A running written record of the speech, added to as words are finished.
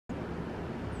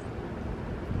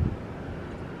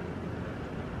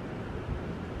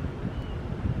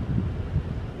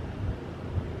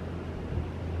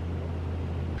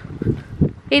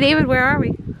Hey David, where are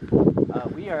we?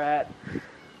 We are at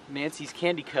Nancy's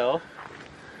Candy Co.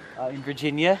 In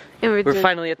Virginia. We're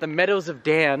finally at the Meadows of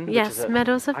Dan. Yes, which is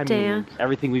Meadows of Dan.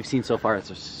 Everything we've seen so far,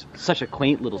 it's such a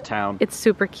quaint little town. It's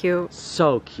super cute.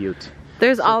 So cute.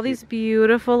 There's all these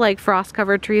beautiful like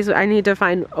frost-covered trees. I need to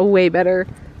find a way better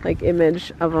like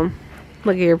image of them.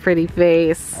 Look at your pretty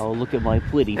face. Oh, look at my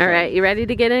pretty face. All right, you ready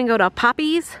to get in? Go to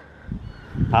Poppy's?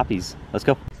 Poppies. Let's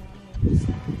go.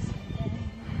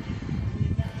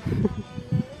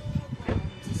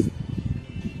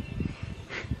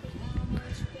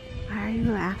 Why are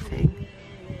you laughing?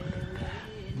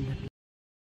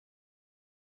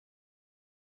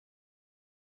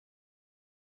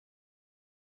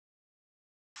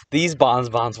 These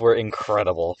bonbons were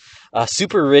incredible.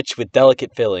 Super rich with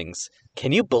delicate fillings.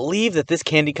 Can you believe that this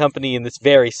candy company in this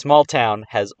very small town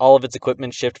has all of its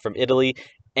equipment shipped from Italy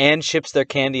and ships their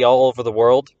candy all over the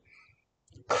world?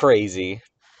 Crazy.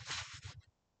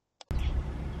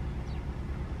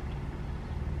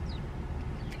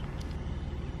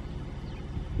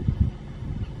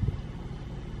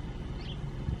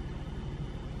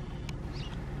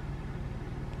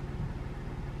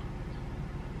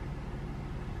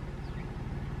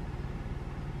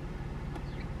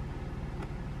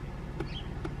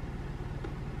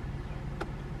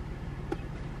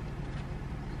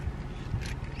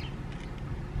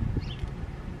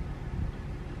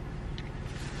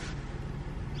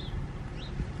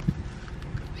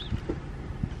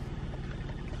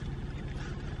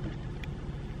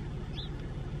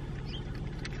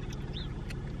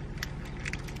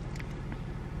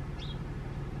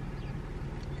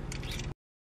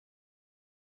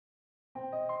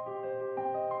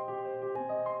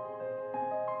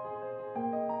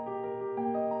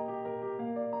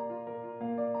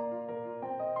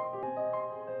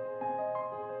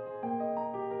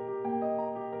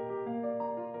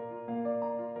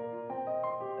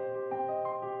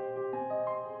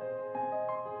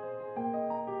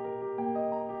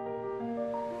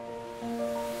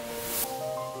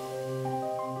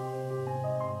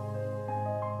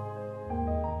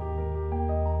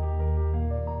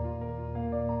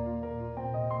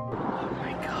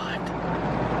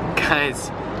 Guys,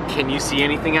 can you see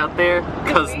anything out there?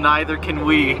 Because neither can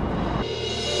we.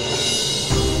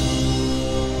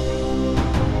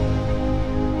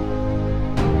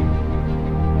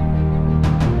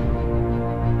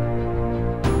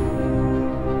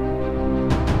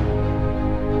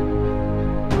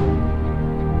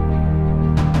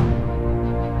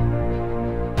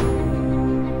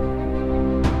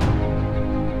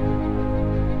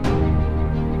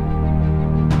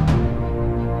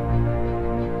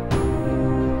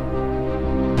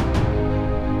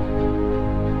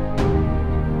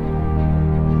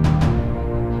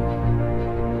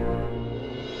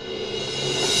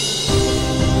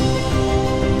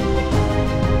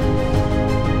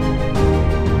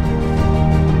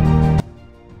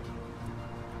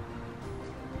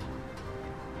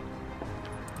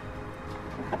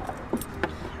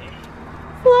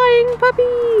 Flying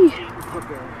puppy!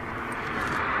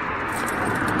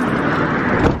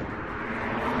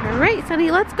 Alright, Sunny,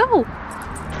 let's go!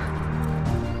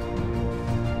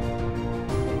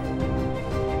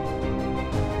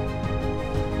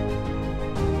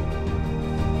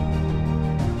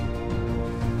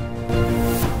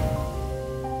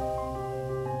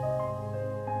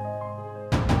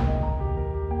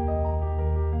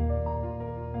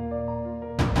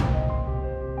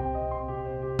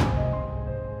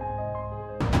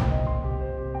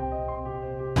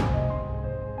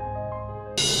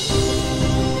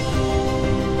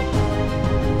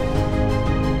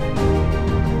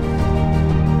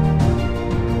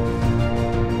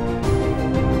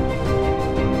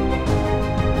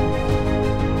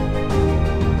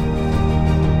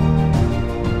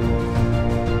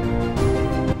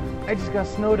 I just got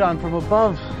snowed on from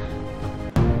above.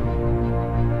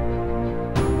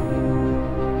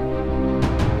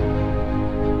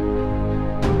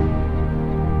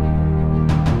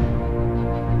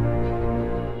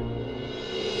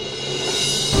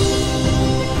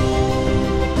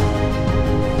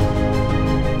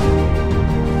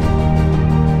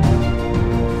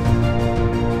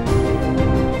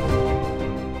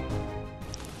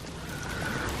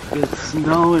 It's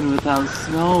snowing without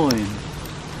snowing.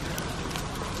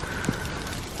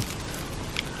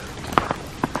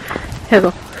 Here you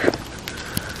go.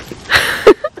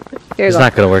 Here you It's go.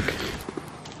 not gonna work.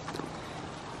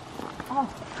 Oh.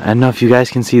 I don't know if you guys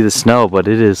can see the snow, but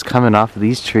it is coming off of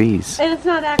these trees. And it's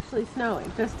not actually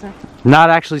snowing, just to... Not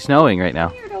actually snowing right now.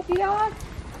 Come here, dopey dog.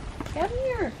 Come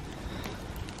here.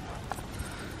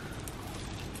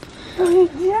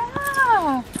 Good job.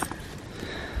 Yeah.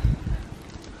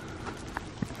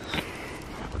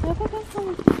 Look at this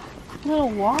little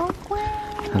walkway.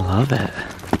 I love it.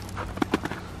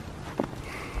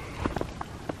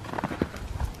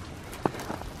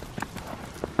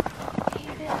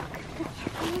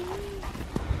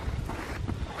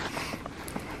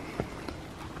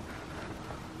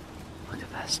 Look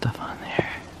at that stuff on there.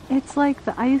 It's like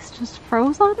the ice just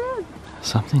froze on it.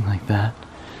 Something like that.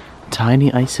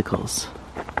 Tiny icicles.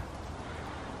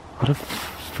 What a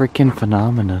freaking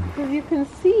phenomenon. Because you can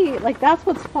see, like, that's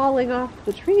what's falling off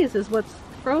the trees is what's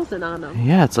frozen on them.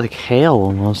 Yeah, it's like hail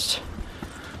almost.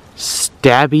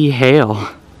 Stabby hail.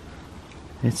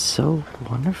 It's so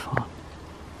wonderful.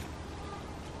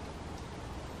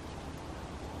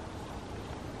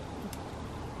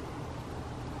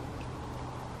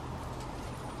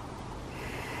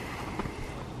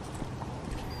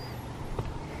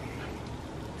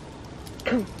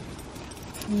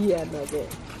 Yeah, Nugget.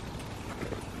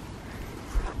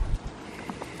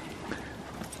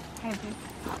 Hi, babe.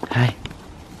 Hi.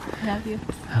 Love you.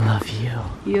 I love you.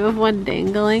 You have one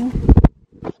dangling.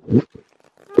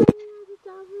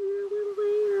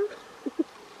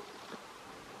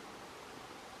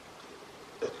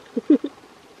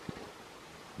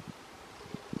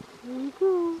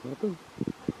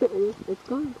 It's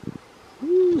gone.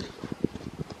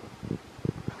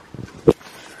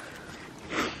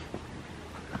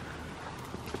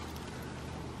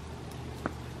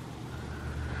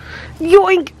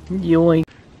 Yoink! Yoink.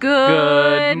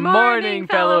 Good morning,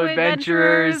 fellow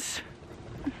adventurers.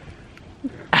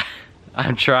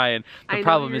 I'm trying. The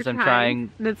problem is I'm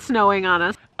trying. And it's snowing on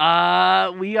us.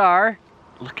 We are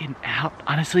looking out.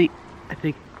 Honestly, I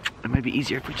think it might be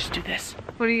easier if we just do this.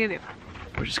 What are you gonna do?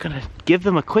 We're just gonna give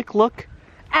them a quick look.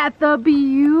 At the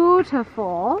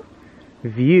beautiful,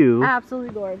 View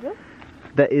absolutely gorgeous.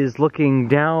 that is looking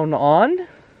down on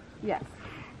Yes.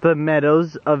 the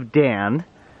Meadows of Dan,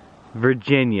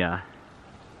 Virginia.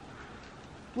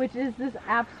 Which is this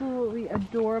absolutely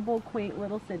adorable, quaint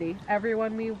little city.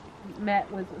 Everyone we met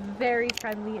was very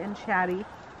friendly and chatty.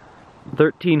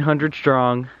 1,300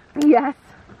 strong. Yes.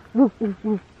 Woof, woof,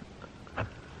 woof.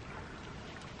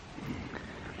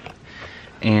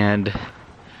 And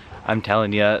I'm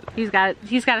telling you, He's got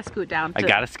to scoot down. I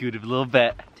gotta scoot a little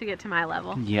bit. to get to my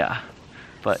level. Yeah,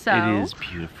 but So- it is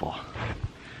beautiful.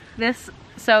 This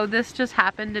just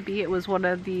happened to be, it was one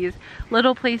of these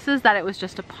little places that it was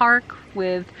just a park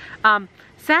with,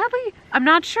 sadly, I'm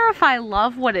not sure if I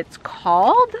love what it's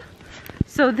called.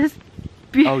 So this,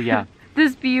 Oh yeah.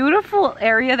 this beautiful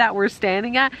area that we're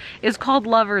standing at is called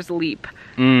Lover's Leap.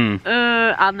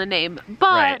 On the name,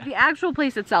 but Right. the actual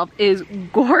place itself is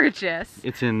gorgeous.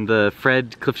 It's in the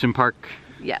Fred Clifton Park.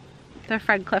 Yeah, the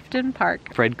Fred Clifton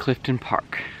Park. Fred Clifton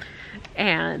Park.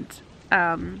 And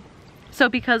so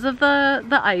because of the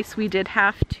ice, we did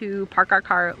have to park our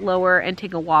car lower and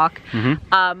take a walk.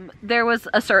 There was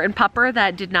a certain pupper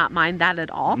that did not mind that at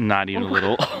all. Not even a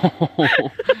little.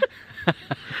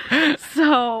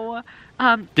 So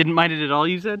Didn't mind it at all,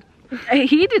 you said?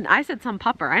 he didn't. I said some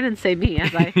pupper. I didn't say me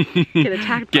as I get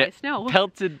attacked by snow.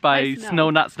 Pelted by snow,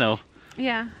 not snow.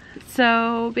 Yeah.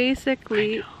 So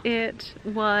basically, it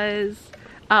was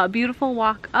a beautiful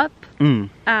walk up.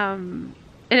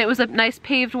 And it was a nice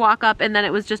paved walk up, and then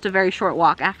it was just a very short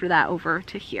walk after that over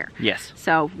to here. Yes.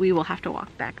 So we will have to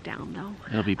walk back down though.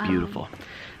 It'll be beautiful.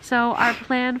 So our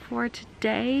plan for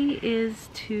today is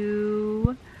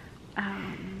to,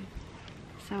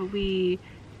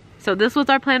 so this was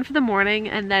our plan for the morning,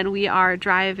 and then we are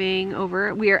driving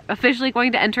over. We are officially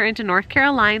going to enter into North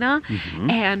Carolina,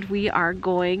 and we are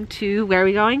going to, where are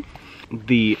we going?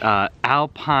 The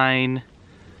Alpine,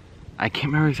 I can't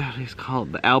remember exactly what it's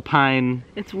called. The Alpine.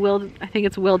 I think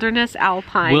it's Wilderness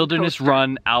Alpine Wilderness Coaster.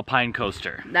 Run Alpine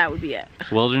Coaster. That would be it.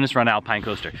 Wilderness Run Alpine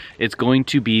Coaster. It's going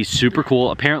to be super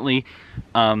cool. Apparently,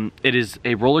 it is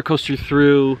a roller coaster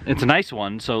through, it's a nice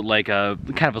one, so like a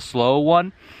kind of a slow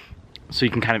one, so you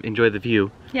can kind of enjoy the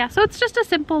view. Yeah, so it's just a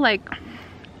simple, like,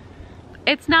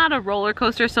 it's not a roller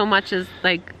coaster so much as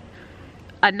like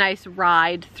a nice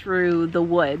ride through the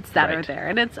woods that are there.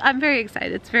 And I'm very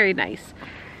excited. It's very nice.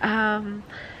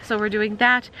 So we're doing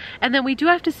that. And then we do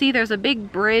have to see, there's a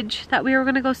big bridge that we were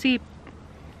gonna go see,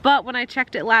 but when I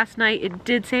checked it last night, it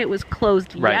did say it was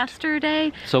closed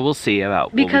yesterday. So we'll see about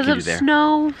what because we can of do there.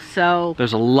 snow, so.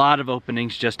 There's a lot of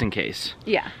openings just in case.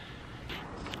 Yeah.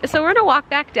 So we're gonna walk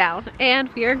back down, and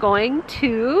we are going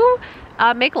to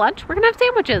make lunch. We're gonna have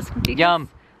sandwiches. Because Yum.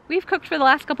 We've cooked for the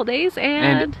last couple days,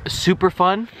 and super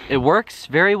fun. It works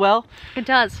very well. it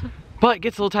does. But it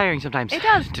gets a little tiring sometimes. It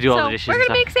does. To do all So the dishes we're and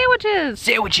gonna stuff. make sandwiches.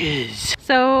 Sandwiches!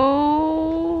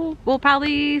 So so we'll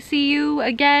probably see you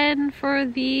again for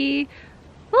the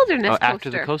wilderness coaster. After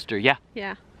the coaster, yeah.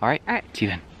 Yeah. All right. All right. See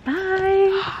you then.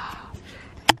 Bye.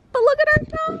 But look at our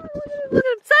dog. Look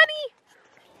at him, Sunny.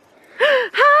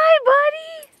 Hi,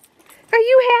 buddy. Are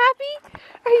you happy?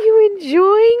 Are you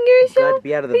enjoying yourself? Glad to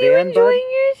be out of the van, Are you bud?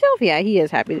 enjoying yourself? Yeah, he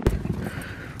is happy.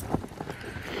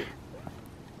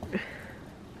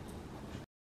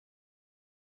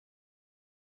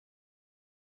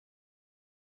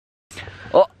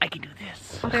 Oh, I can do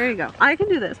this. Oh, there you go. I can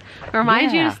do this.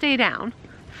 Remind you Yeah. to stay down.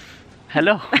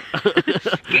 Hello.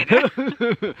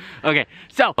 Okay,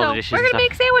 so So we're gonna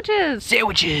make sandwiches.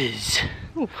 Sandwiches.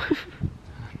 Ooh.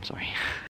 Sorry.